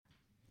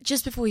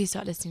Just before you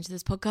start listening to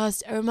this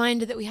podcast, a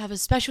reminder that we have a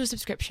special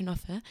subscription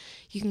offer.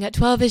 You can get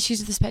 12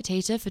 issues of The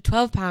Spectator for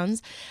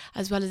 £12,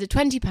 as well as a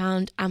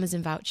 £20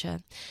 Amazon voucher.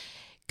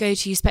 Go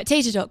to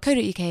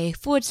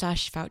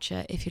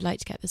spectator.co.uk/voucher if you'd like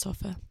to get this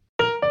offer.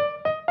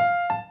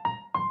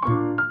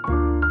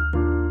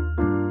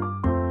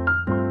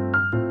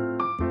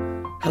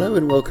 Hello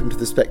and welcome to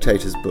the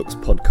Spectator's Books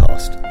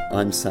podcast.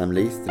 I'm Sam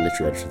Leith, the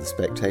literary editor of The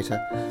Spectator,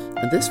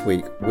 and this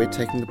week we're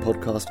taking the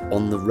podcast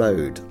on the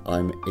road.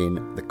 I'm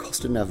in the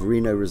Costa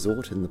Navarino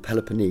resort in the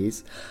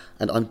Peloponnese,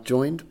 and I'm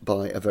joined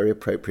by a very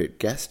appropriate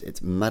guest.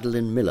 It's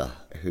Madeline Miller,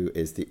 who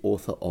is the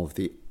author of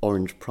the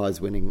Orange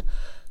Prize-winning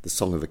The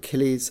Song of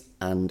Achilles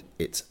and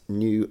its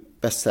new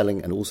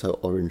best-selling and also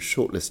Orange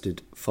shortlisted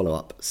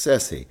follow-up,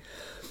 Circe.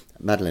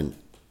 Madeline,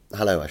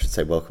 hello, I should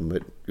say welcome,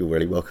 but you're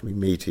really welcoming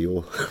me to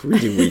your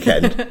reading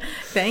weekend.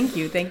 Thank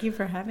you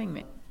for having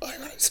me. I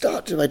want to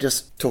start by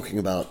just talking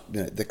about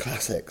the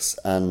classics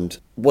and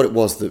what it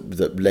was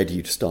that led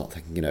you to start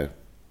thinking, I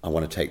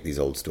want to take these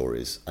old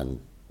stories and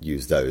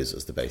use those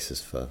as the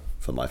basis for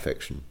my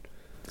fiction.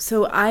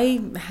 So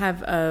I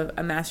have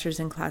a master's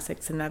in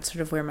classics, and that's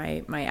sort of where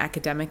my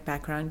academic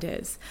background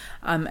is.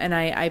 And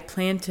I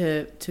plan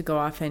to go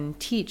off and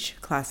teach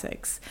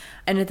classics.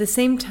 And at the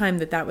same time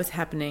that was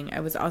happening, I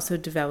was also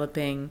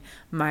developing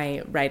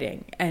my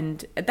writing.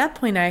 And at that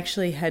point, I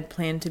actually had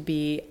planned to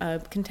be a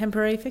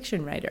contemporary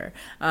fiction writer.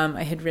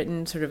 I had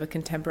written sort of a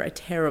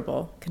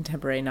terrible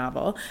contemporary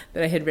novel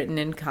that I had written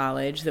in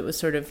college that was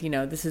sort of,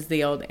 this is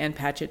the old Anne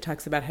Patchett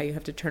talks about how you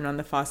have to turn on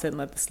the faucet and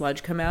let the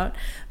sludge come out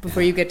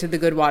before you get to the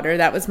good water.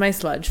 That was my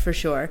sludge for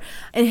sure.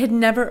 It had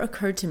never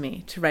occurred to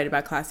me to write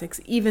about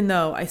classics, even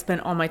though I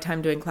spent all my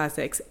time doing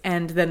classics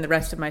and then the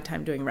rest of my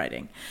time doing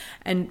writing.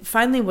 And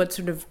finally, what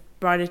sort of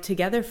brought it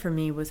together for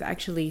me was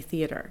actually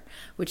theater,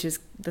 which is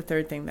the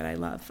third thing that I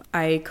love.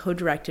 I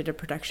co-directed a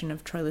production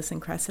of Troilus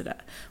and Cressida,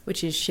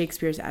 which is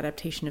Shakespeare's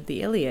adaptation of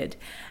the Iliad.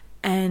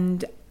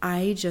 And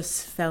I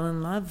just fell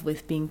in love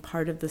with being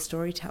part of the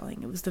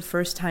storytelling. It was the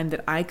first time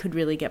that I could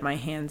really get my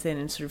hands in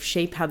and sort of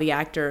shape how the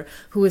actor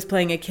who was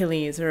playing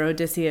Achilles or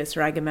Odysseus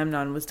or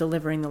Agamemnon was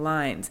delivering the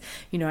lines.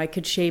 I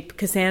could shape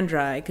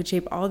Cassandra. I could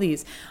shape all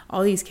these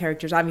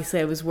characters. Obviously,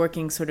 I was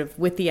working sort of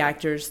with the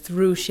actors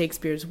through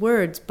Shakespeare's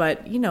words,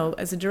 but,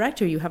 as a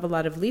director, you have a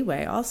lot of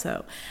leeway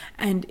also.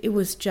 And it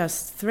was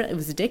just, it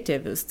was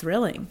addictive. It was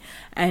thrilling.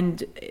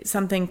 And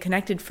something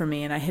connected for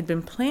me. And I had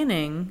been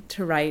planning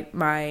to write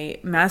my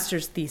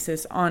master's thesis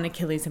on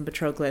Achilles and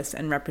Patroclus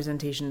and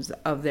representations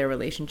of their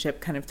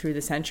relationship kind of through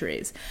the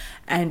centuries.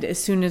 And as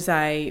soon as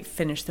I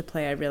finished the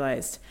play, I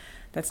realized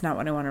that's not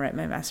what I want to write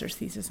my master's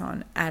thesis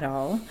on at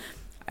all.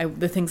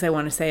 The things I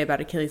want to say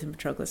about Achilles and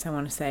Patroclus, I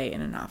want to say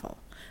in a novel.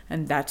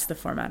 And that's the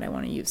format I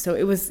want to use. So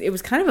it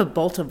was kind of a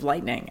bolt of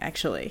lightning,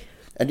 actually.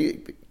 And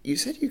you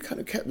said you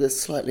kind of kept this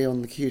slightly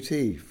on the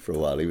QT for a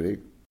while.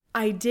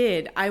 I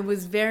did. I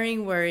was very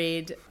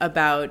worried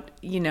about,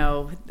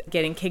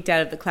 getting kicked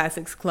out of the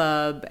classics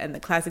club and the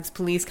classics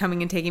police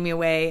coming and taking me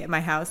away at my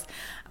house.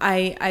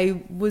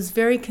 I was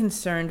very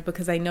concerned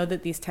because I know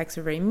that these texts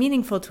are very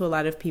meaningful to a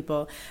lot of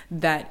people,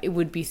 that it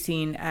would be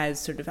seen as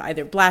sort of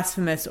either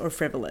blasphemous or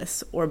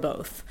frivolous or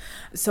both.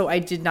 So I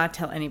did not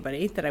tell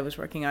anybody that I was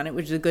working on it,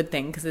 which is a good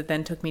thing because it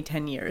then took me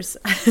 10 years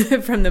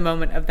from the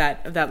moment of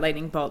that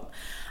lightning bolt.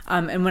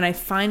 And when I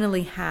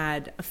finally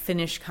had a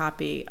finished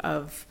copy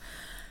of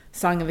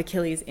Song of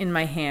Achilles in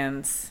my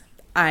hands,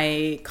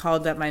 I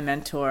called up my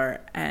mentor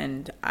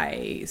and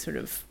I sort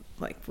of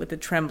with a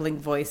trembling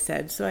voice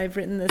said, so I've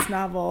written this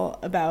novel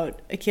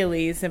about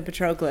Achilles and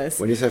Patroclus.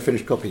 When you say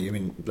finished copy, you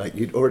mean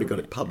you'd already got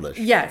it published?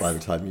 Yes. By the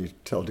time you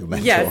told your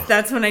mentor? Yes,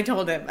 that's when I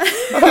told him.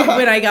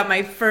 When I got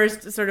my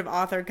first sort of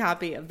author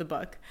copy of the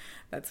book.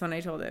 That's when I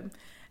told him.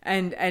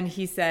 And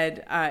he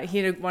said, he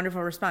had a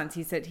wonderful response.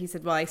 He said,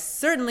 well, I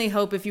certainly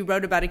hope if you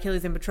wrote about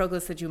Achilles and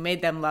Patroclus that you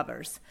made them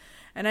lovers.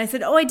 And I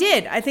said, oh, I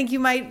did. I think you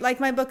might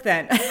like my book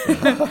then.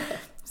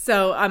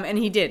 So, and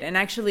he did. And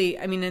actually,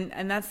 I mean,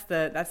 and that's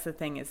the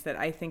thing is that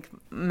I think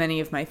many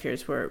of my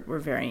fears were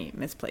very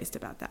misplaced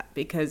about that,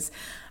 because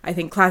I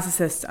think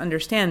classicists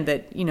understand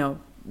that,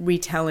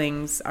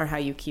 retellings are how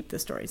you keep the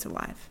stories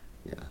alive.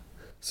 Yeah.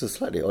 So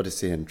slightly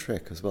Odyssean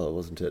trick as well,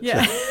 wasn't it?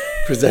 Yeah.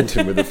 Present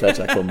him with a fait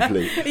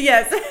accompli.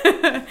 Yes.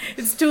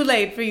 It's too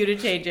late for you to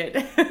change it.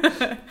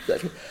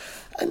 Exactly.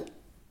 And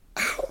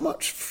how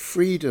much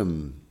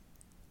freedom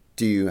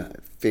do you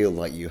feel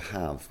like you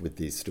have with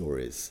these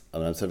stories?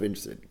 And I'm sort of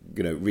interested,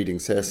 reading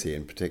Circe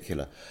in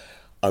particular,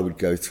 I would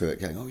go through it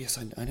going, oh yes,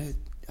 I know,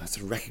 I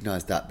sort of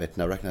recognise that bit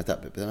and I recognise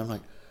that bit, but then I'm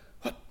like,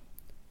 what?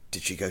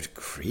 Did she go to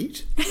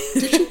Crete?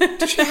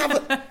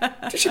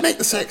 Did she make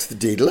the sex the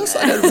Daedalus?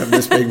 I don't remember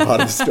this being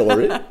part of the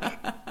story.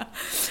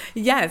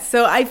 Yes,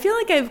 so I feel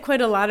like I have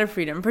quite a lot of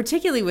freedom,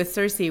 particularly with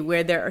Circe,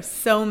 where there are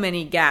so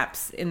many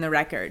gaps in the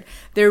record.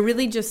 There are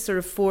really just sort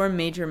of 4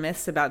 major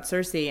myths about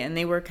Circe, and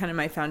they were kind of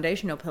my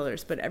foundational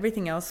pillars, but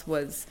everything else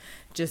was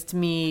just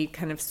me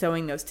kind of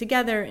sewing those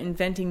together,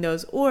 inventing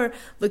those, or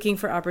looking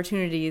for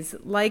opportunities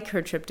like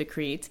her trip to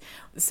Crete.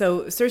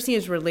 So Circe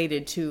is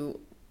related to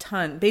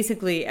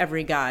basically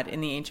every god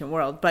in the ancient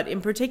world. But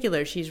in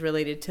particular, she's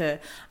related to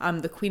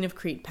the queen of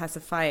Crete,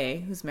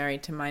 Pasiphae, who's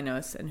married to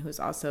Minos and who's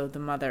also the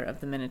mother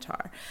of the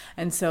Minotaur.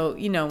 And so,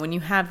 when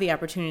you have the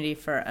opportunity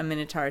for a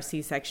Minotaur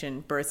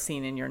C-section birth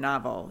scene in your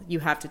novel, you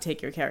have to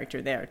take your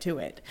character there to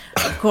it,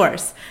 of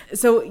course.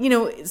 So,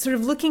 sort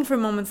of looking for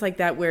moments like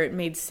that where it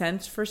made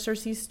sense for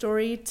Circe's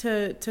story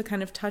to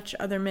kind of touch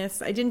other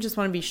myths. I didn't just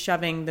want to be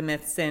shoving the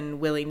myths in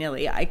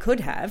willy-nilly. I could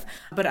have,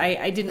 but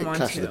I didn't want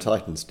to. Clash of the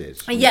Titans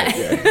did. Yeah.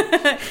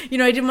 I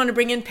didn't want to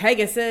bring in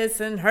Pegasus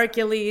and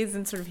Hercules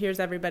and sort of here's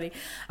everybody.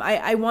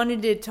 I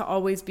wanted it to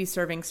always be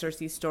serving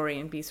Circe's story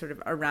and be sort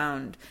of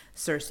around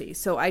Circe.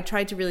 So I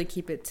tried to really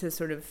keep it to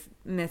sort of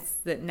myths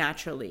that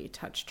naturally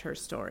touched her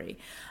story.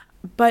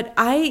 But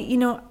I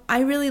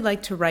really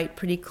like to write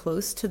pretty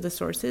close to the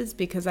sources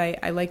because I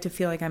like to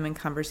feel like I'm in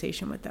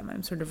conversation with them.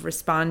 I'm sort of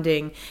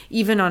responding,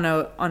 even on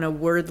a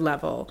word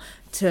level,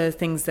 to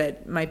things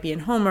that might be in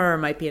Homer or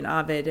might be in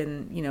Ovid,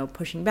 and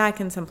pushing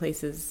back in some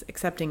places,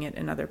 accepting it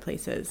in other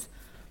places.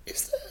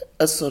 Is there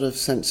a sort of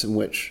sense in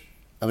which,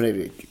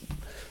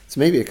 it's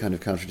maybe a kind of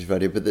counterintuitive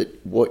idea, but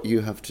that what you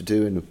have to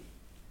do in a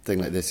thing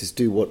like this is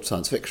do what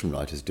science fiction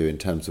writers do in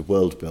terms of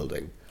world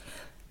building?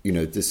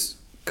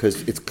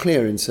 Because it's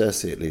clear in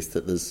Circe, at least,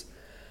 that there's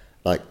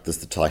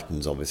the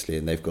Titans, obviously,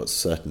 and they've got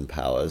certain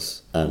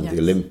powers, and the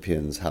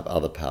Olympians have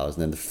other powers,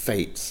 and then the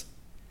Fates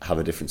have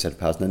a different set of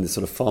powers, and then there's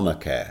sort of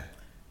pharmacare,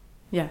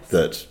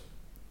 that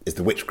is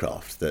the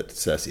witchcraft that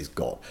Circe's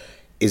got,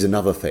 is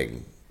another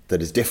thing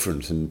that is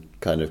different and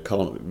kind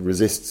of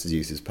resists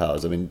Zeus's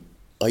powers.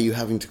 Are you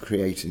having to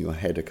create in your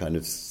head a kind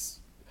of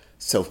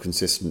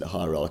self-consistent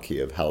hierarchy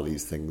of how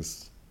these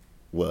things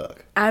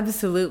work?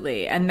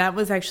 Absolutely. And that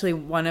was actually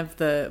one of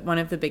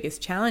the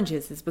biggest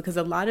challenges, is because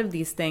a lot of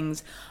these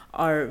things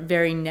are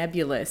very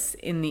nebulous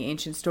in the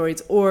ancient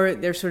stories, or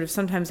they're sort of,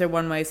 sometimes they're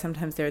one way,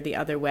 sometimes they're the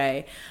other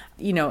way.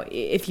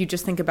 If you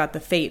just think about the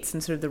Fates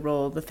and sort of the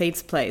role the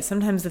Fates play,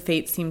 sometimes the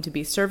Fates seem to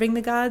be serving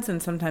the gods,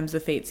 and sometimes the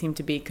Fates seem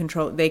to be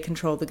control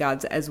the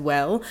gods as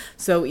well.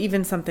 So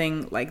even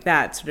something like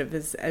that, sort of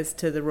as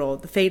to the role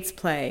the Fates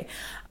play.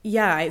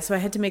 So I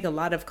had to make a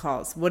lot of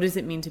calls. What does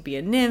it mean to be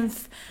a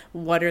nymph?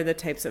 What are the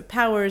types of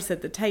powers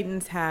that the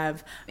Titans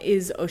have?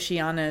 Is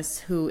Oceanus,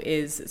 who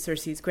is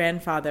Circe's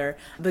grandfather,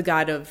 the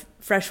god of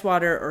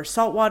freshwater or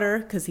saltwater?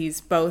 Because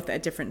he's both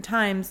at different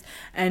times.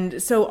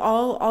 And so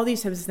all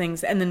these types of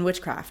things. And then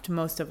witchcraft,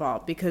 most of all,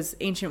 because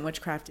ancient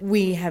witchcraft,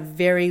 we have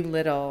very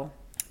little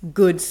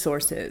good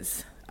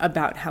sources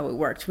about how it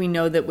worked. We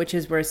know that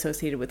witches were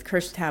associated with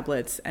curse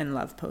tablets and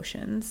love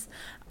potions.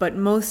 But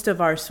most of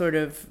our sort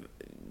of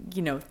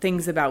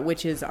things about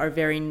witches are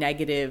very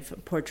negative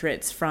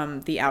portraits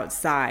from the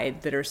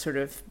outside that are sort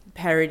of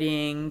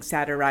parodying,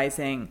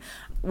 satirizing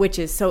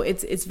witches. So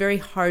it's very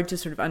hard to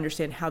sort of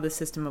understand how the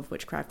system of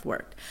witchcraft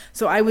worked.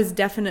 So I was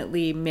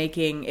definitely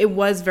it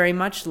was very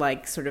much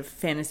like sort of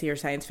fantasy or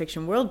science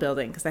fiction world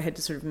building, because I had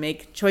to sort of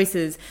make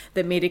choices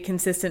that made it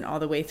consistent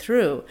all the way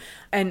through.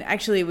 And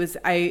actually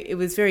it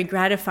was very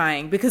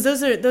gratifying, because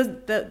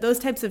those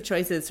types of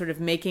choices, sort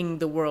of making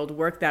the world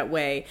work that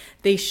way,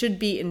 they should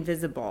be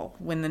invisible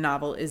when the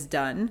novel is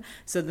done.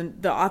 So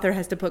the author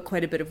has to put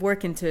quite a bit of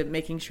work into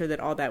making sure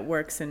that all that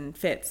works and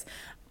fits.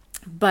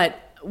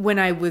 But when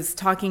I was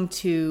talking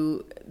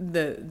to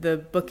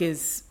the book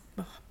is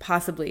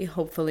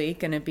hopefully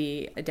going to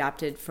be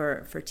adapted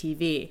for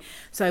TV.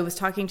 So I was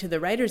talking to the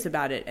writers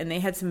about it, and they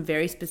had some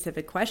very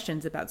specific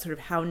questions about sort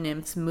of how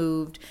nymphs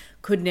moved.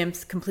 Could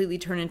nymphs completely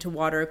turn into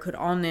water? Could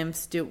all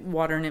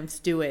water nymphs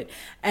do it?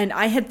 And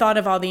I had thought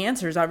of all the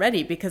answers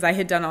already, because I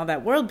had done all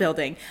that world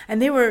building,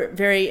 and they were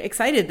very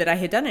excited that I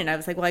had done it. And I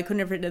was like, well, I couldn't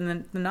have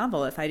written the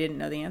novel if I didn't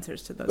know the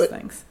answers to those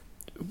things.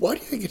 Why do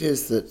you think it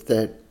is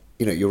that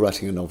you're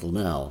writing a novel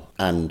now,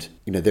 and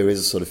there is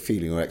a sort of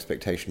feeling or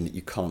expectation that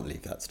you can't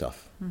leave that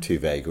stuff too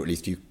vague, or at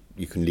least you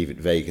can leave it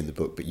vague in the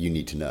book, but you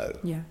need to know.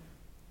 Yeah.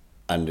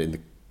 And in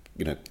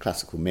the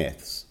classical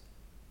myths,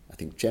 I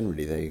think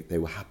generally they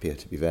were happier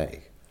to be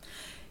vague.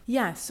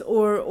 Yes,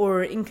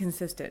 or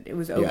inconsistent. It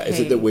was okay. Yeah. Is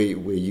it that we're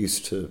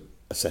used to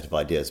a set of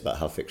ideas about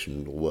how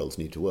fictional worlds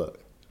need to work?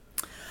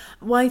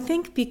 Well, I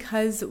think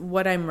because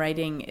what I'm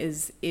writing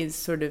is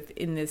sort of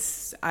in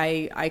this,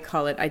 I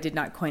call it, I did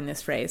not coin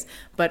this phrase,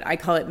 but I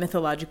call it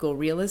mythological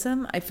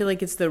realism. I feel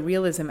like it's the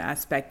realism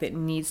aspect that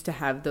needs to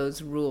have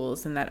those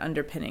rules and that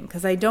underpinning,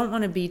 because I don't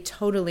want to be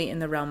totally in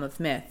the realm of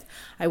myth.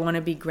 I want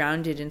to be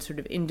grounded in sort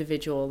of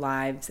individual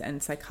lives and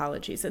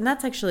psychologies. And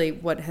that's actually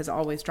what has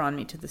always drawn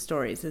me to the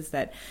stories, is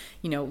that,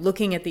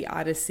 looking at the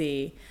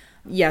Odyssey,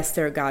 yes,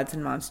 there are gods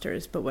and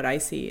monsters, but what I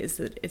see is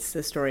that it's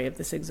the story of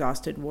this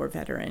exhausted war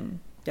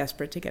veteran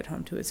desperate to get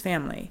home to his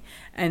family.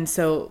 And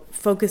so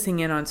focusing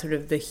in on sort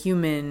of the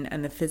human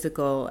and the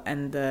physical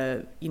and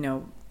the,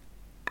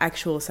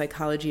 actual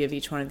psychology of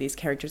each one of these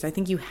characters. I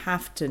think you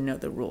have to know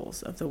the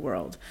rules of the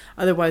world.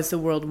 Otherwise, the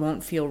world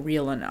won't feel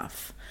real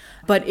enough.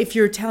 But if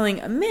you're telling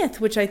a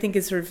myth, which I think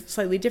is sort of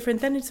slightly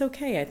different, then it's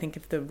okay, I think,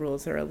 if the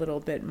rules are a little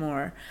bit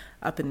more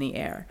up in the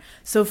air.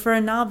 So for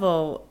a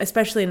novel,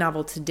 especially a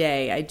novel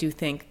today, I do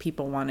think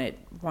people want it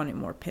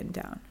more pinned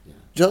down. Yeah.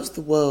 Does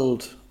the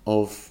world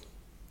of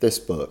this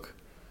book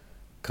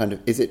kind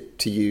of, is it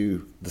to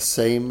you the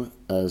same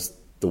as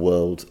the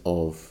world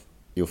of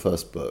your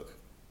first book?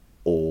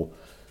 Or,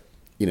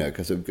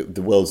 because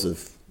the worlds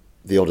of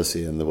the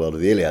Odyssey and the world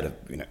of the Iliad are,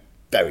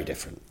 very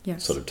different,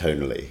 yes, sort of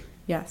tonally.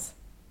 Yes.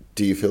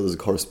 Do you feel there's a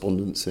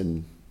correspondence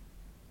in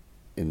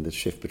the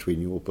shift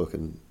between your book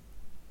and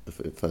the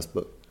first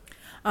book?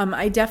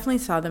 I definitely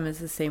saw them as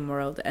the same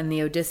world, and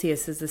the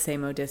Odysseus is the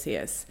same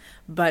Odysseus.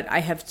 But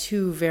I have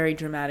two very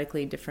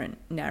dramatically different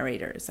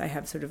narrators. I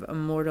have sort of a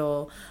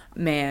mortal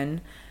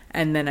man,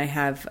 and then I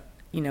have,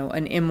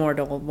 an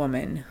immortal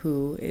woman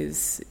who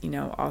is,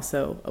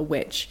 also a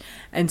witch.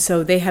 And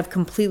so they have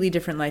completely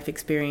different life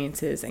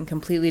experiences and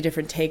completely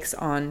different takes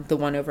on the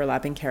one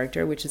overlapping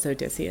character, which is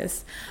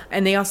Odysseus.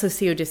 And they also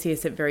see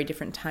Odysseus at very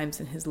different times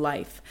in his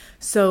life.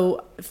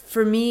 So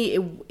for me,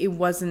 it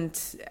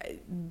wasn't,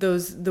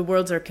 the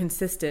worlds are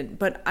consistent,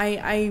 but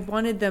I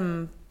wanted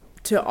them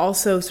to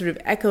also sort of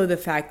echo the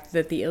fact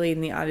that the Iliad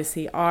and the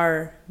Odyssey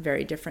are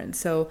very different.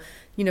 So,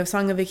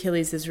 Song of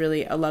Achilles is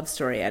really a love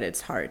story at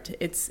its heart.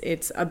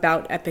 It's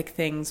about epic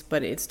things,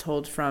 but it's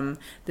told from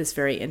this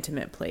very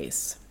intimate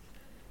place.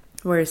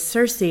 Whereas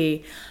Circe,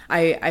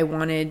 I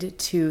wanted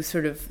to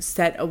sort of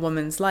set a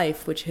woman's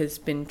life, which has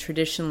been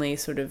traditionally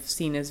sort of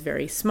seen as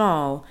very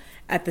small,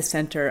 at the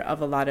center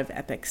of a lot of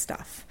epic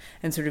stuff,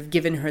 and sort of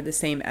given her the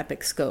same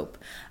epic scope.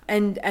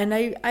 And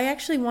I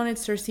actually wanted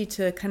Circe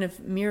to kind of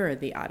mirror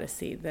the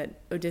Odyssey, that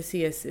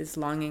Odysseus is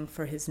longing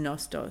for his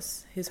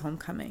nostos, his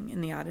homecoming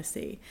in the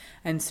Odyssey.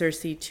 And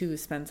Circe, too,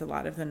 spends a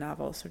lot of the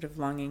novel sort of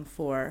longing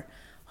for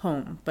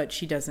home, but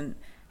she doesn't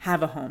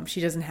have a home. She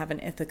doesn't have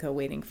an Ithaca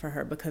waiting for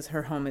her because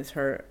her home is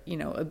her,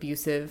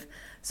 abusive,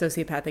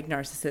 sociopathic,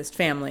 narcissist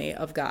family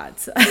of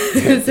gods.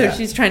 So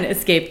she's trying to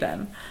escape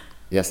them.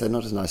 Yes, they're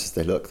not as nice as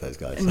they look, those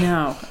guys.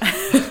 No.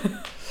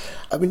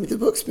 I mean, the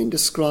book's been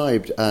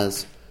described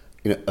as,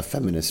 a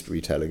feminist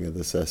retelling of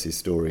the Circe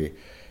story.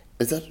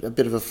 Is that a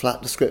bit of a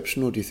flat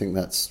description, or do you think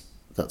that's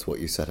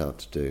what you set out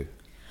to do?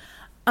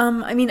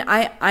 I'm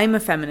a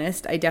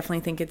feminist. I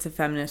definitely think it's a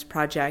feminist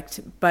project,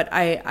 but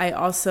I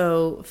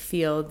also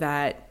feel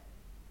that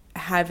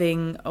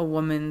having a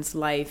woman's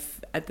life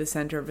at the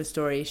center of a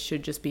story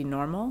should just be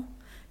normal.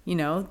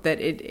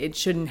 That it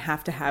shouldn't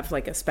have to have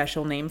like a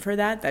special name for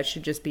that. That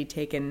should just be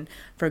taken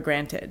for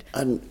granted.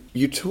 And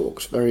you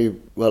talked very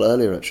well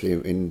earlier, actually,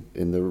 in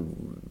the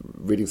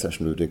reading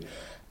session we were doing,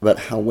 about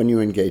how when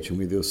you're engaging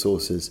with your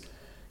sources,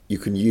 you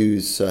can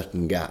use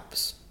certain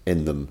gaps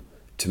in them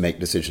to make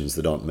decisions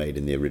that aren't made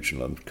in the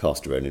original and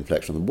cast your own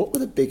inflection on them. What were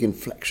the big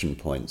inflection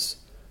points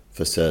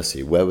for Circe?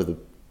 Where were the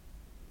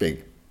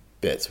big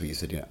bits where you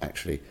said,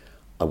 actually,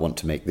 I want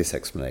to make this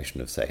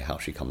explanation of, say, how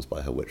she comes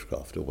by her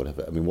witchcraft or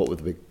whatever? I mean, what were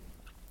the big...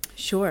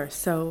 Sure.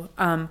 So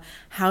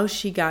how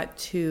she got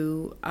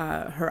to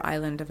her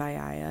island of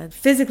Aiaia.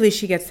 Physically,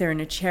 she gets there in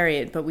a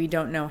chariot, but we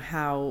don't know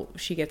how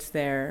she gets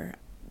there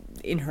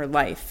in her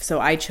life. So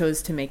I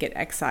chose to make it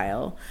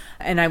exile.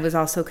 And I was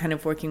also kind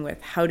of working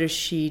with how does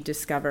she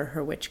discover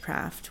her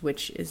witchcraft,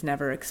 which is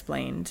never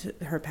explained.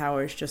 Her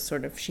power is just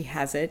sort of, she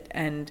has it.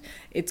 And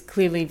it's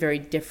clearly very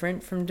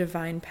different from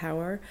divine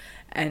power.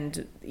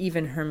 And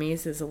even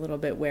Hermes is a little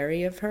bit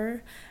wary of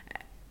her.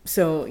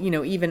 So,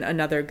 even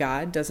another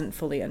god doesn't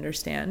fully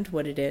understand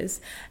what it is.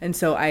 And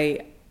so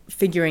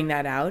figuring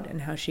that out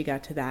and how she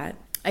got to that.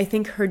 I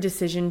think her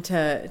decision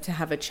to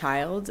have a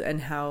child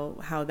and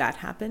how that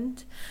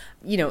happened,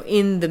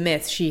 in the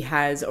myth she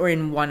has, or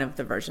in one of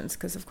the versions,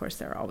 because of course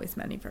there are always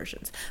many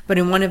versions, but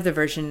in one of the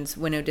versions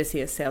when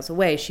Odysseus sails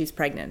away, she's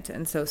pregnant.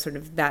 And so sort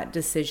of that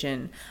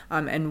decision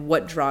and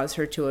what draws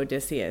her to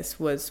Odysseus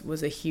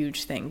was a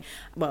huge thing.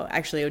 Well,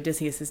 actually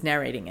Odysseus is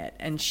narrating it,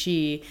 and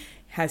she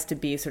has to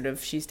be sort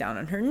of, she's down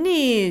on her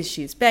knees,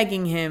 she's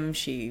begging him,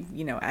 she,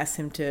 asks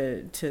him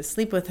to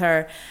sleep with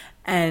her.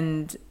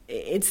 And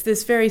it's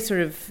this very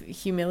sort of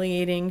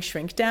humiliating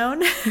shrink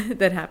down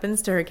that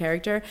happens to her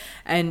character.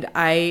 And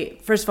I,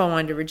 first of all,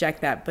 wanted to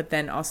reject that, but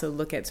then also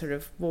look at sort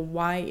of, well,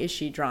 why is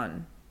she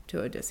drawn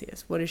to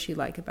Odysseus? What does she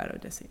like about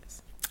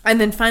Odysseus?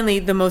 And then finally,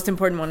 the most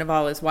important one of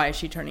all is why is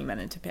she turning men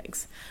into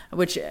pigs?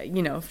 Which,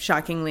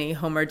 shockingly,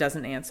 Homer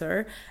doesn't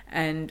answer.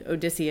 And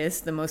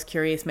Odysseus, the most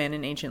curious man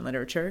in ancient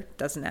literature,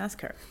 doesn't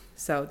ask her.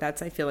 So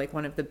that's, I feel like,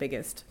 one of the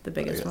biggest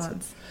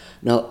ones.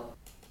 Now,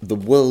 the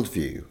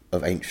worldview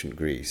of ancient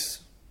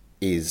Greece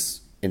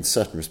is, in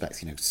certain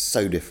respects,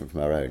 so different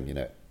from our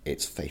own.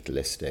 It's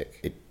fatalistic.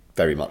 It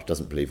very much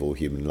doesn't believe all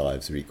human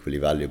lives are equally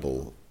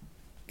valuable.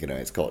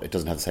 It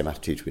doesn't have the same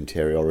attitude to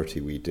interiority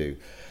we do.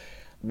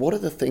 What are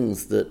the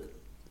things that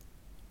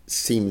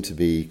seem to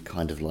be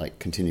kind of like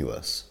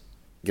continuous?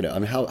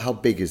 How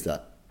big is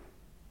that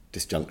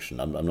disjunction?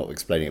 I'm not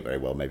explaining it very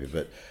well, maybe,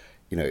 but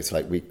You know, it's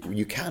like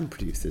you can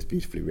produce this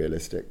beautifully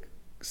realistic,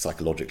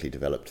 psychologically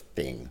developed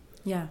thing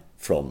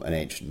from an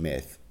ancient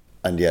myth,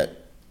 and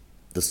yet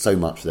there's so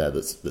much there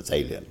that's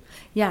alien.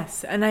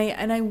 Yes, and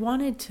I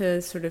wanted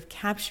to sort of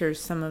capture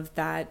some of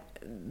that,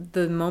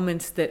 the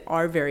moments that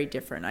are very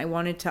different. I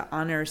wanted to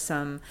honor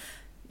some,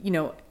 you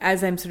know,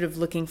 as I'm sort of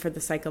looking for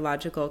the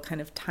psychological kind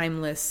of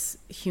timeless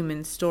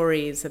human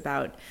stories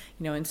about,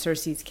 you know, in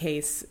Circe's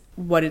case,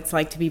 what it's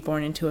like to be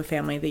born into a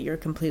family that you're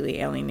completely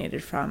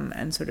alienated from,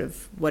 and sort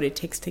of what it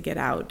takes to get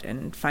out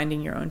and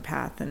finding your own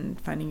path and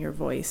finding your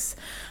voice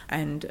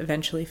and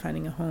eventually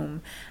finding a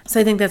home. So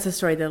I think that's a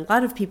story that a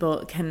lot of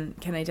people can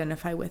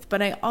identify with.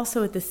 But I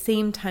also, at the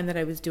same time that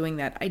I was doing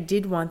that, I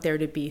did want there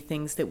to be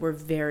things that were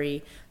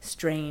very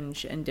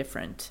strange and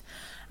different.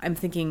 I'm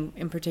thinking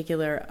in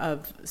particular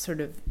of sort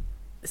of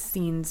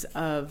scenes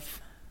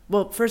of,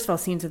 well, first of all,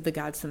 scenes of the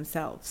gods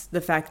themselves.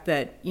 The fact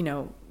that, you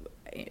know,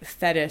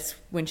 Thetis,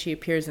 when she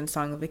appears in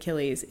Song of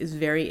Achilles, is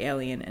very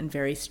alien and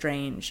very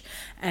strange,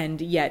 and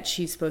yet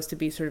she's supposed to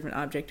be sort of an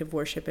object of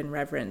worship and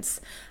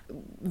reverence,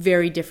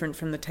 very different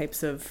from the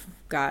types of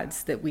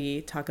gods that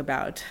we talk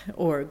about,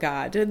 or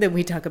God that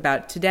we talk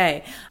about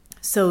today.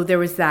 So there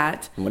was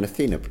that. And when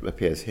Athena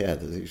appears here,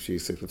 she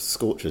sort of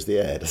scorches the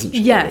air, doesn't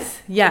she?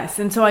 Yes.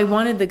 And so I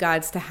wanted the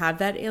gods to have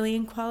that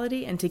alien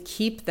quality and to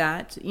keep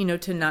that, you know,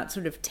 to not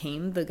sort of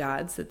tame the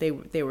gods, that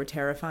they were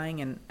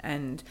terrifying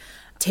and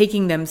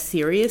taking them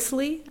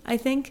seriously, I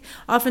think.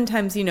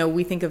 Oftentimes, you know,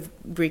 we think of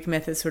Greek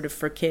myth as sort of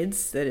for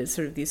kids, that it's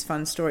sort of these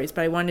fun stories,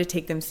 but I wanted to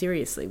take them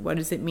seriously. What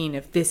does it mean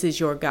if this is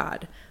your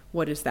god?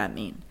 What does that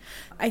mean?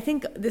 I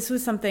think this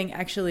was something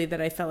actually that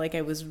I felt like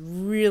I was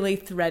really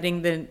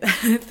threading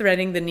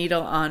the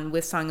needle on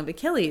with Song of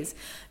Achilles,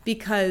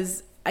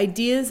 because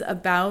ideas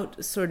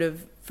about sort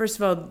of, first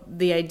of all,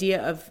 the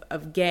idea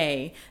of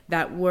gay,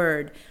 that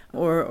word,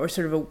 or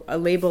sort of a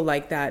label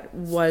like that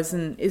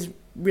is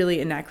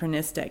really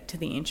anachronistic to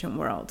the ancient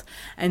world.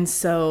 And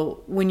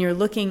so when you're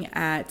looking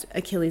at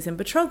Achilles and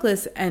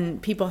Patroclus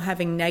and people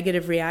having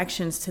negative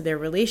reactions to their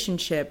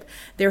relationship,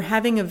 they're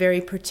having a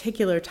very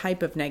particular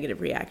type of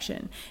negative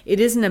reaction. It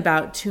isn't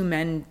about two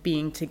men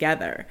being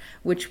together,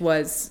 which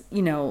was,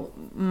 you know,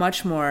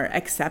 much more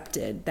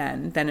accepted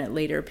than at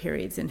later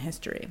periods in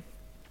history.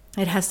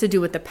 It has to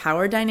do with the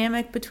power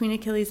dynamic between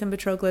Achilles and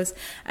Patroclus,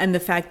 and the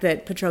fact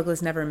that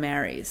Patroclus never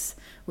marries,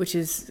 which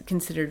is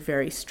considered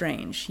very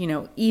strange. You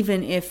know,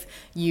 even if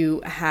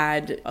you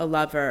had a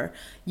lover,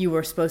 you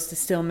were supposed to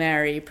still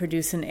marry,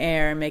 produce an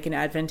heir, make an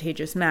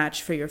advantageous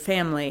match for your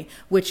family,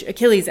 which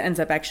Achilles ends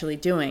up actually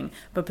doing,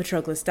 but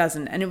Patroclus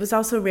doesn't. And it was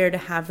also rare to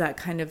have that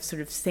kind of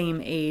sort of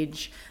same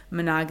age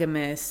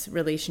monogamous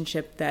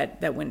relationship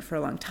that went for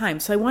a long time.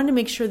 So I wanted to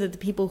make sure that the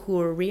people who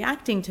were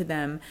reacting to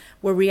them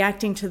were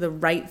reacting to the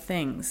right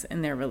things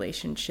in their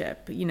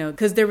relationship, you know,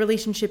 because their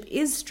relationship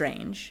is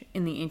strange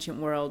in the ancient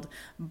world,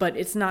 but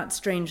it's not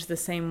strange the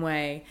same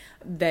way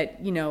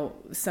that, you know,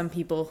 some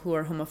people who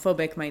are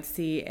homophobic might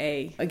see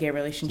a gay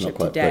relationship it's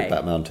not quite today.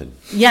 Brokeback Mountain.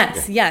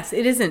 Yes,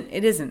 it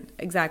isn't,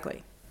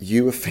 exactly.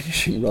 You were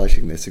finishing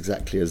writing this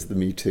exactly as the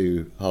Me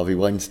Too Harvey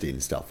Weinstein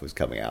stuff was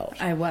coming out.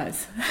 I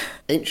was.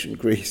 Ancient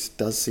Greece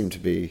does seem to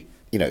be,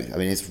 you know, I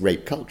mean, it's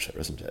rape culture,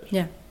 isn't it?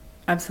 Yeah,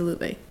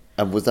 absolutely.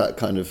 And was that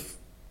kind of,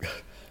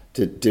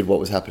 did what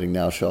was happening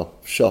now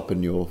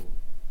sharpen your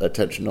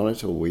attention on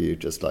it, or were you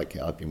just like,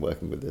 yeah, I've been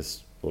working with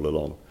this all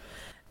along?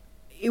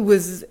 It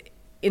was,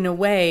 in a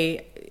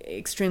way,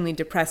 extremely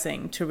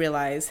depressing to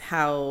realize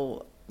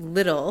how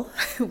little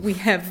we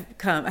have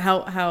come,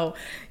 how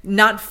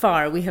not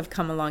far we have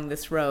come along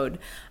this road.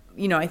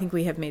 You know, I think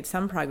we have made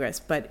some progress,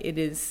 but it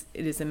is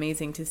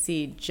amazing to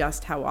see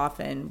just how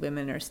often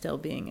women are still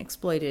being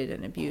exploited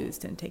and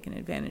abused and taken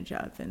advantage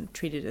of and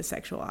treated as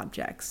sexual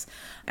objects.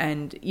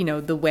 And, you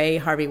know, the way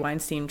Harvey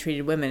Weinstein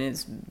treated women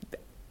is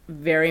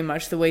very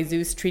much the way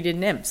Zeus treated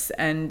nymphs.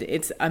 And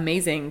it's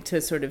amazing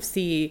to sort of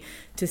see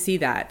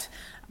that.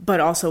 But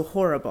also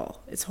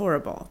horrible. It's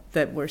horrible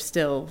that we're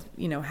still,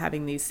 you know,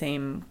 having these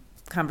same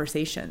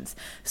conversations.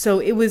 So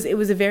it was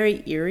a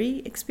very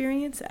eerie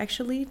experience,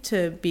 actually,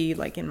 to be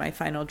like in my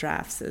final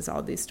drafts as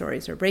all these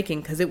stories are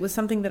breaking, because it was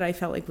something that I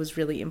felt like was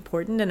really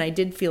important, and I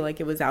did feel like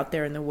it was out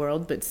there in the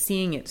world, but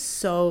seeing it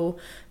so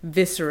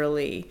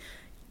viscerally,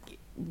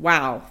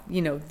 wow,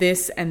 you know,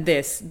 this and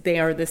this, they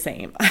are the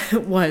same,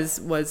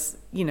 was,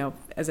 you know,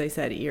 as I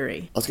said,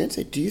 eerie. I was going to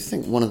say, do you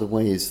think one of the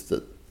ways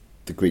that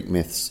the Greek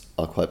myths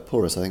are quite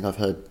porous? I think I've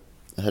heard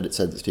it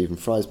said that Stephen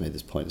Fry's made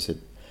this point. He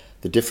said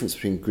the difference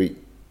between Greek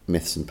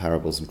myths and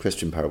parables and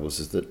Christian parables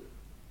is that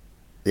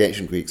the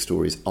ancient Greek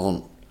stories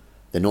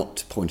they're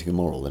not pointing a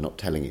moral, they're not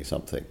telling you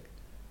something.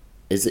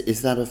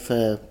 Is that a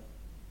fair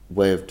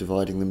way of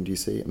dividing them, do you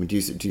see? I mean, do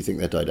you think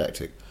they're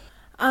didactic?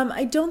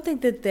 I don't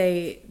think that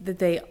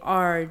they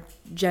are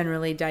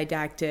generally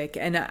didactic,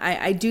 and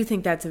I do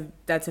think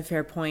that's a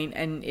fair point.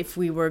 And if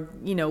we were,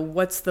 you know,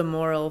 what's the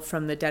moral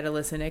from the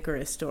Daedalus and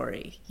Icarus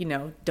story? You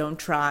know, don't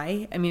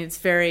try. I mean, it's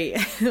very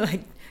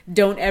like,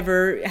 don't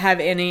ever have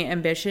any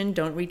ambition,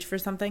 don't reach for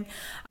something.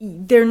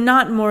 They're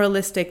not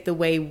moralistic the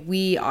way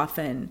we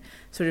often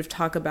sort of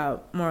talk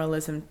about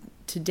moralism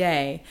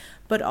today.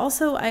 But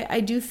also, I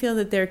do feel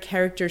that they're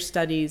character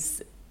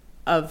studies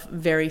of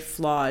very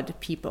flawed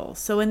people.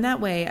 So in that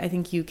way, I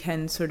think you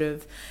can sort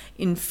of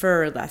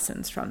infer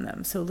lessons from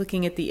them. So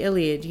looking at the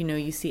Iliad,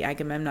 you see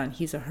Agamemnon,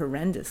 he's a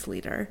horrendous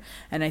leader.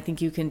 And I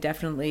think you can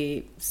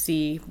definitely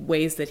see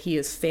ways that he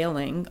is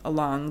failing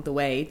along the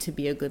way to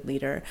be a good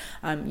leader.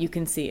 You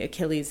can see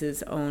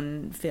Achilles'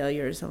 own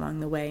failures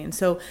along the way. And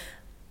so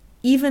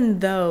even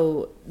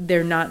though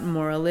they're not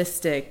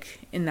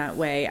moralistic in that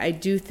way, I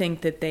do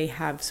think that they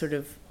have sort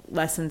of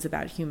lessons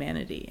about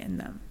humanity in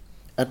them.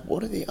 And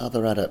what are the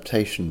other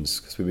adaptations?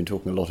 Because we've been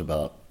talking a lot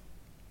about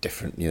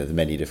different, the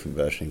many different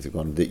versions of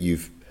one that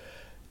you've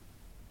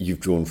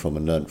drawn from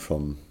and learnt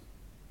from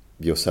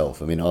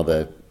yourself. I mean,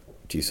 do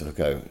you sort of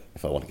go,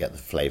 if I want to get the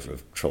flavour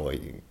of Troy,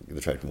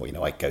 the Trojan War,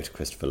 I go to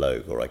Christopher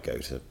Logue, or I go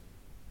to,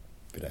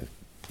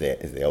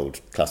 the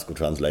old classical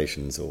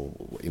translations, or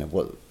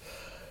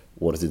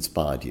what has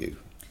inspired you?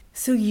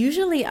 So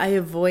usually I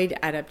avoid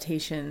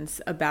adaptations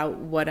about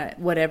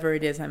whatever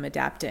it is I'm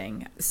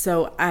adapting.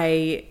 So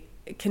I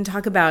can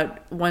talk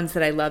about ones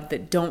that I love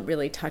that don't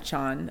really touch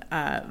on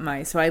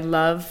so I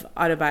love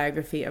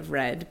Autobiography of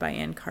Red by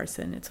Anne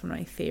Carson. It's one of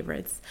my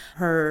favorites.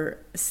 Her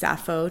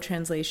Sappho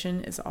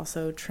translation is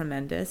also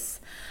tremendous.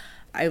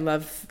 I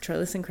love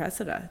Troilus and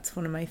Cressida. It's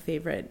one of my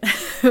favorite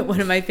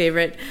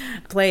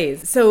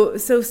plays. So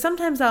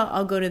sometimes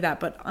I'll go to that,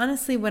 but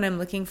honestly, when I'm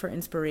looking for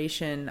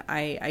inspiration,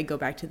 I go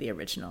back to the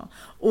original,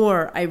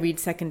 or I read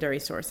secondary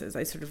sources.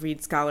 I sort of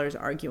read scholars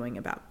arguing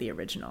about the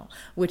original,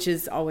 which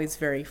is always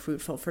very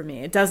fruitful for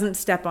me. It doesn't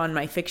step on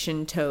my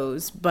fiction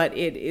toes, but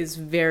it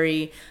is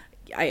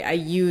I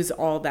use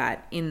all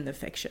that in the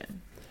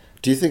fiction.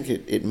 Do you think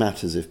it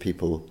matters if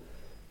people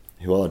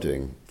who are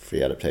doing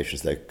free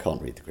adaptations, they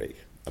can't read the Greek?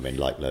 I mean,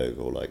 like Logue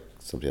or like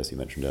somebody else you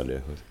mentioned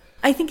earlier.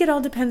 I think it all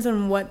depends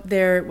on what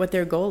their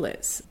goal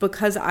is.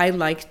 Because I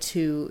like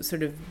to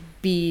sort of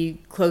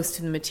be close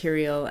to the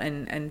material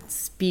and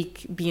be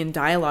in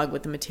dialogue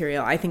with the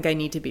material, I think I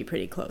need to be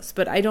pretty close.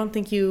 But I don't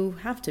think you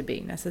have to be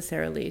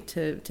necessarily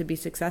to be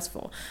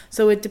successful.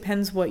 So it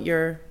depends what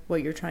you're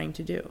trying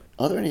to do.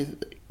 Are there any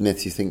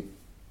myths you think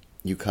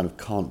you kind of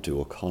can't do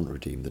or can't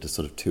redeem that are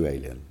sort of too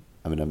alien?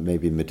 I mean,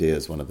 maybe Medea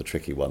is one of the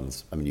tricky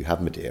ones. I mean, you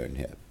have Medea in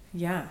here.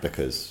 Yeah.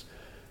 Because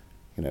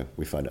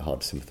we find it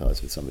hard to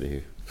sympathise with somebody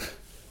who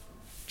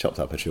chopped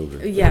up her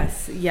children.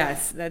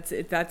 Yes, that's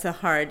a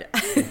hard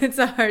it's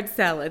a hard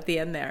sell at the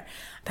end there.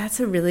 That's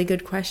a really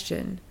good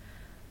question.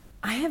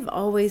 I have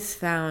always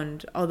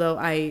found, although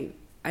I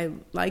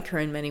like her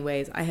in many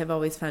ways, I have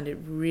always found it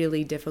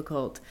really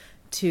difficult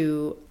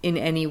to in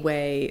any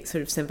way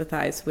sort of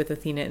sympathize with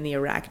Athena in the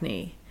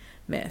Arachne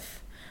myth.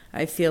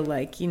 I feel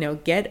like,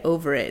 get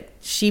over it.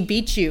 She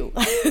beat you.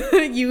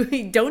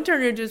 You don't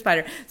turn her into a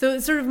spider. So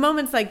it's sort of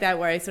moments like that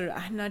where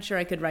I'm not sure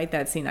I could write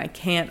that scene.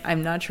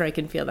 I'm not sure I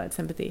can feel that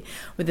sympathy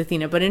with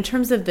Athena. But in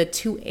terms of the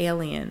too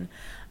alien,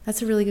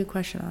 that's a really good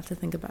question. I'll have to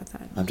think about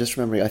that. I'm just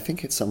remembering, I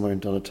think it's somewhere in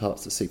Donna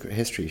Tartt's The Secret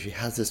History. She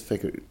has this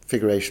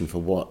figuration for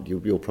what,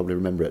 you'll probably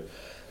remember it,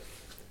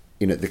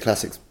 the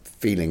classics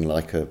feeling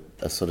like a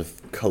sort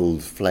of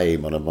cold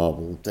flame on a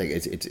marble thing.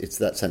 It's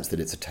that sense that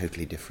it's a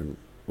totally different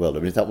world. I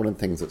mean, is that one of the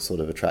things that sort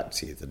of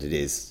attracts you, that it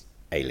is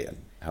alien?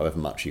 However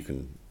much you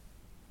can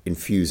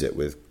infuse it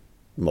with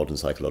modern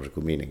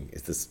psychological meaning,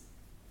 is this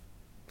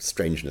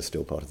strangeness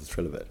still part of the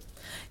thrill of it?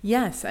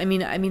 Yes, I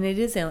mean, it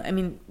is. I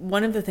mean,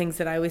 one of the things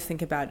that I always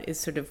think about is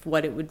sort of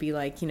what it would be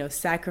like.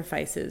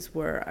 Sacrifices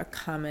were a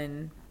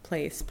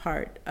commonplace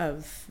part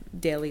of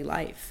daily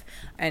life,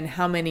 and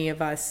how many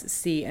of us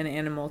see an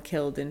animal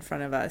killed in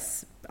front of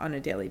us on a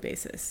daily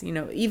basis.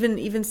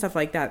 Even stuff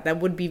like that. That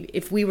would be,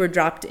 if we were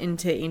dropped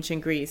into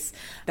ancient Greece,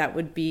 that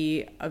would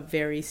be a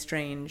very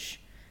strange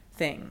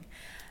thing.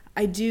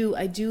 I like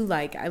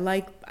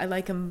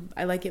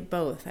it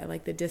both. I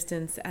like the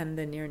distance and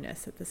the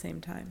nearness at the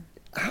same time.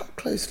 How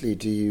closely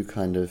do you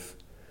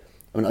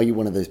are you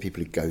one of those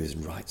people who goes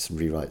and writes and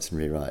rewrites and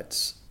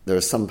rewrites? There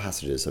are some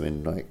passages,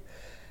 like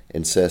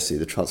in Circe,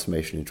 the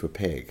transformation into a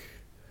pig,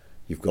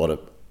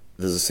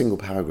 there's a single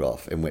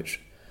paragraph in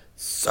which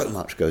so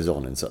much goes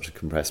on in such a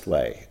compressed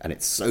way, and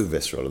it's so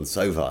visceral and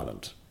so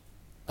violent.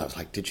 I was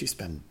like, did you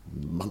spend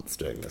months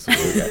doing this?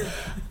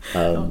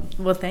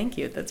 Well, thank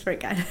you. That's very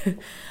kind.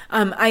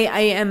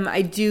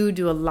 I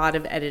do a lot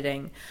of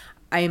editing.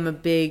 I'm a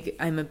big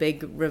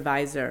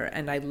reviser,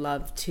 and I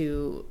love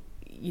to,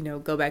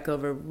 go back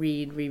over,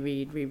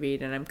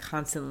 reread, and I'm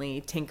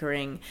constantly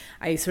tinkering.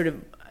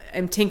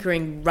 I'm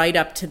tinkering right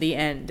up to the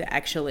end,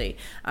 actually.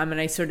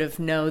 And I sort of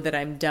know that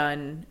I'm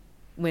done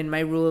when my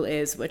rule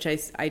is, which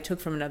I took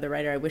from another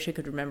writer. I wish I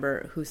could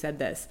remember who said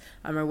this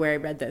or where I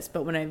read this.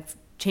 But when I'm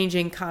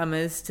changing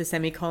commas to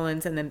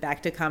semicolons and then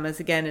back to commas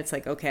again, it's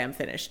like, okay, I'm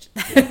finished.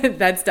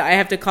 I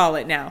have to call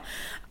it now.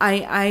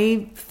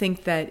 I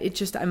think that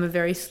I'm a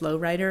very slow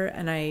writer,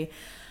 and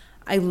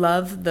I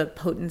love the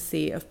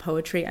potency of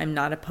poetry. I'm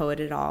not a poet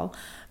at all,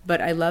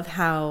 but I love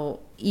how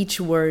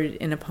each word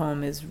in a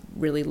poem is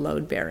really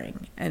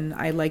load-bearing. And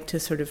I like to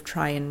sort of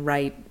try and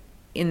write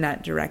in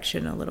that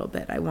direction a little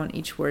bit. I want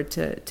each word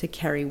to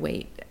carry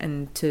weight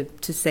and to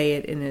say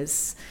it in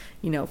as,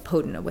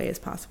 potent a way as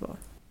possible.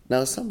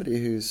 Now, as somebody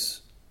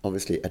who's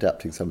obviously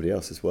adapting somebody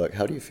else's work,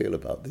 how do you feel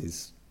about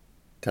these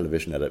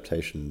television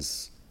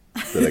adaptations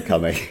that are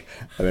coming?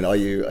 I mean, are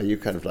you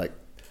kind of like,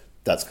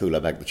 that's cool, I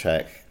back the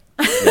check,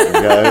 there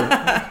we go,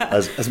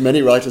 as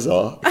many writers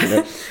are.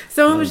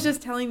 Someone was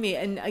just telling me,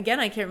 and again,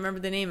 I can't remember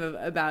the name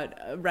about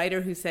a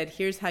writer who said,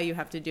 here's how you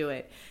have to do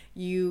it.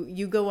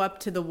 You go up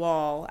to the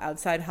wall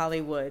outside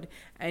Hollywood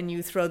and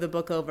you throw the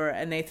book over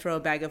and they throw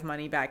a bag of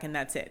money back and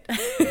that's it.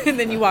 And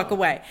then you walk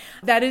away.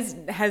 That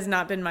has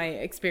not been my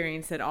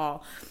experience at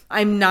all.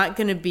 I'm not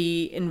going to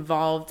be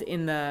involved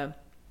in the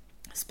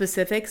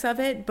specifics of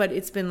it, but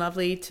it's been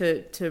lovely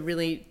to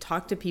really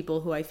talk to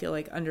people who I feel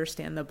like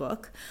understand the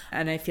book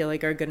and I feel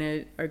like are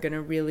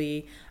gonna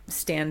really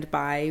stand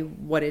by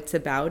what it's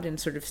about and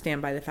sort of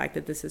stand by the fact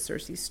that this is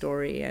Circe's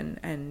story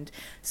and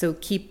so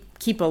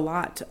keep a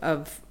lot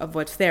of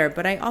what's there.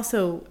 But I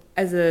also,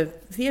 as a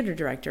theater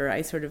director,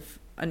 I sort of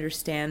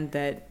understand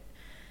that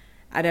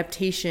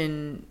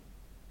adaptation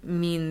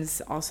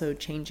means also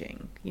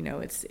changing.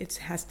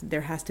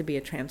 There has to be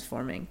a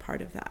transforming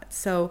part of that.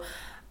 So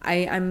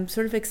I'm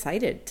sort of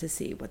excited to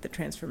see what the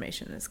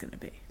transformation is going to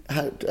be.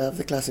 Have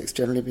the classics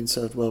generally been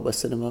served well by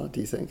cinema,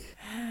 do you think?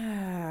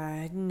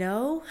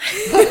 No.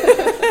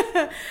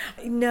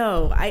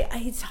 No,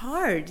 it's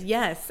hard,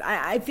 yes.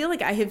 I feel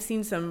like I have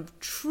seen some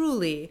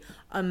truly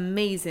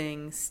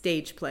amazing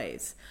stage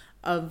plays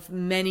of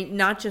many,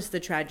 not just the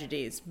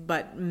tragedies,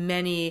 but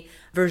many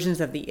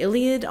versions of the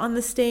Iliad on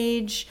the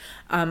stage.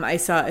 I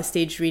saw a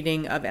stage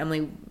reading of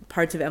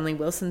parts of Emily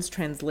Wilson's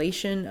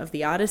translation of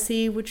the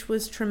Odyssey, which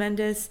was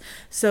tremendous.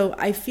 So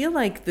I feel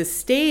like the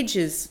stage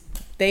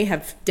they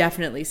have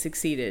definitely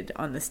succeeded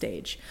on the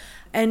stage.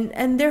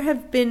 And there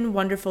have been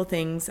wonderful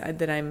things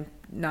that I'm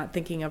not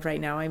thinking of right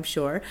now, I'm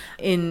sure,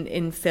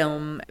 in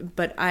film.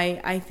 But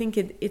I think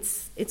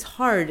it's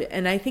hard.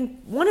 And I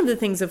think one of the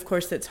things, of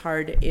course, that's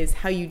hard is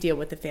how you deal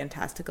with the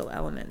fantastical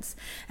elements.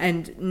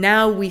 And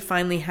now we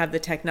finally have the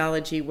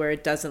technology where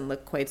it doesn't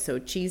look quite so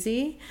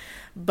cheesy.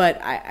 But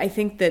I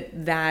think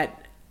that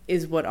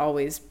is what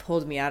always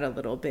pulled me out a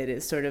little bit,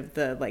 is sort of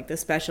the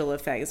special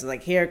effects.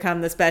 Like, here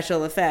come the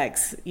special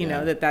effects,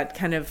 that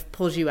kind of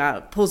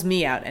pulls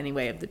me out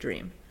anyway of the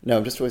dream. No,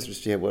 I'm just always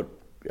interested to hear what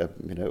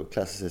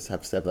classicists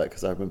have to say about that,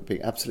 because I remember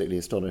being absolutely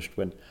astonished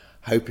when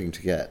hoping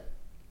to get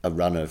a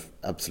run of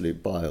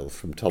absolute bile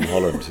from Tom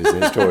Holland, who's a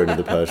historian of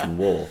the Persian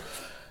War.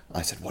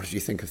 I said, what did you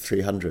think of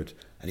 300?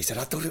 And he said,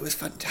 I thought it was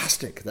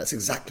fantastic. That's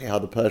exactly how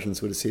the Persians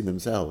would have seen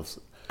themselves.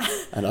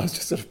 And I was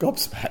just sort of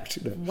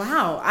gobsmacked,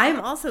 Wow,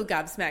 I'm also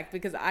gobsmacked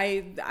because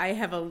I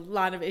have a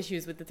lot of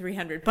issues with the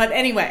 300. But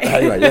anyway.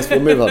 Anyway, yes, we'll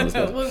move on. We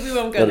won't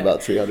go What there.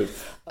 about 300?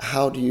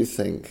 How do you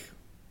think,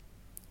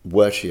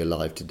 were she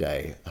alive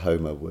today,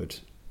 Homer would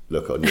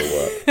look on your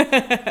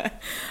work?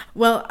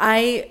 Well,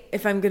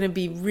 if I'm going to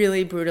be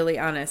really brutally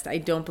honest, I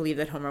don't believe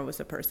that Homer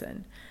was a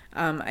person.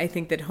 I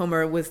think that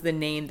Homer was the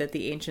name that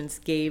the ancients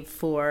gave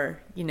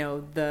for,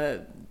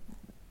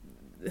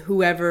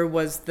 whoever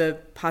was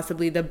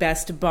possibly the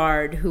best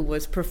bard who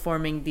was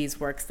performing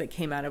these works that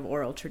came out of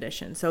oral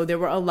tradition. So there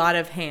were a lot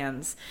of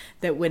hands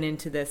that went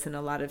into this and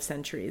a lot of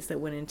centuries that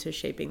went into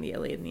shaping the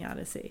Iliad and the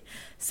Odyssey.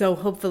 So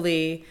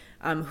hopefully,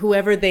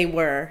 whoever they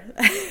were,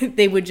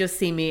 they would just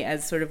see me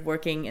as sort of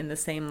working in the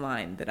same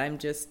line, that I'm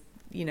just,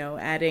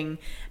 adding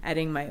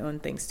my own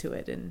things to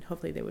it, and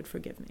hopefully they would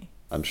forgive me.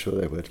 I'm sure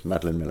they would.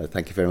 Madeline Miller,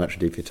 thank you very much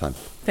indeed for your time.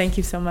 Thank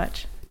you so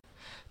much.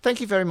 Thank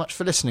you very much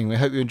for listening. We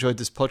hope you enjoyed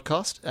this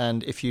podcast.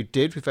 And if you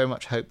did, we very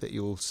much hope that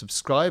you'll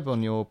subscribe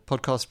on your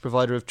podcast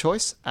provider of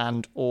choice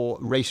and or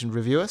rate and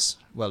review us.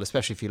 Well,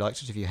 especially if you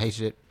liked it. If you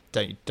hated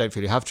it, don't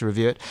feel you have to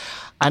review it.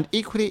 And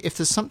equally, if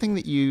there's something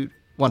that you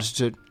wanted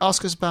to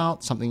ask us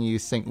about, something you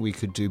think we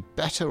could do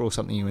better or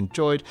something you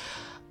enjoyed,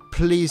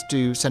 please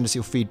do send us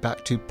your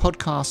feedback to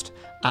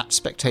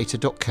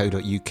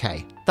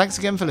podcast@spectator.co.uk. Thanks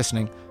again for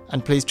listening,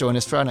 and please join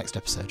us for our next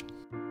episode.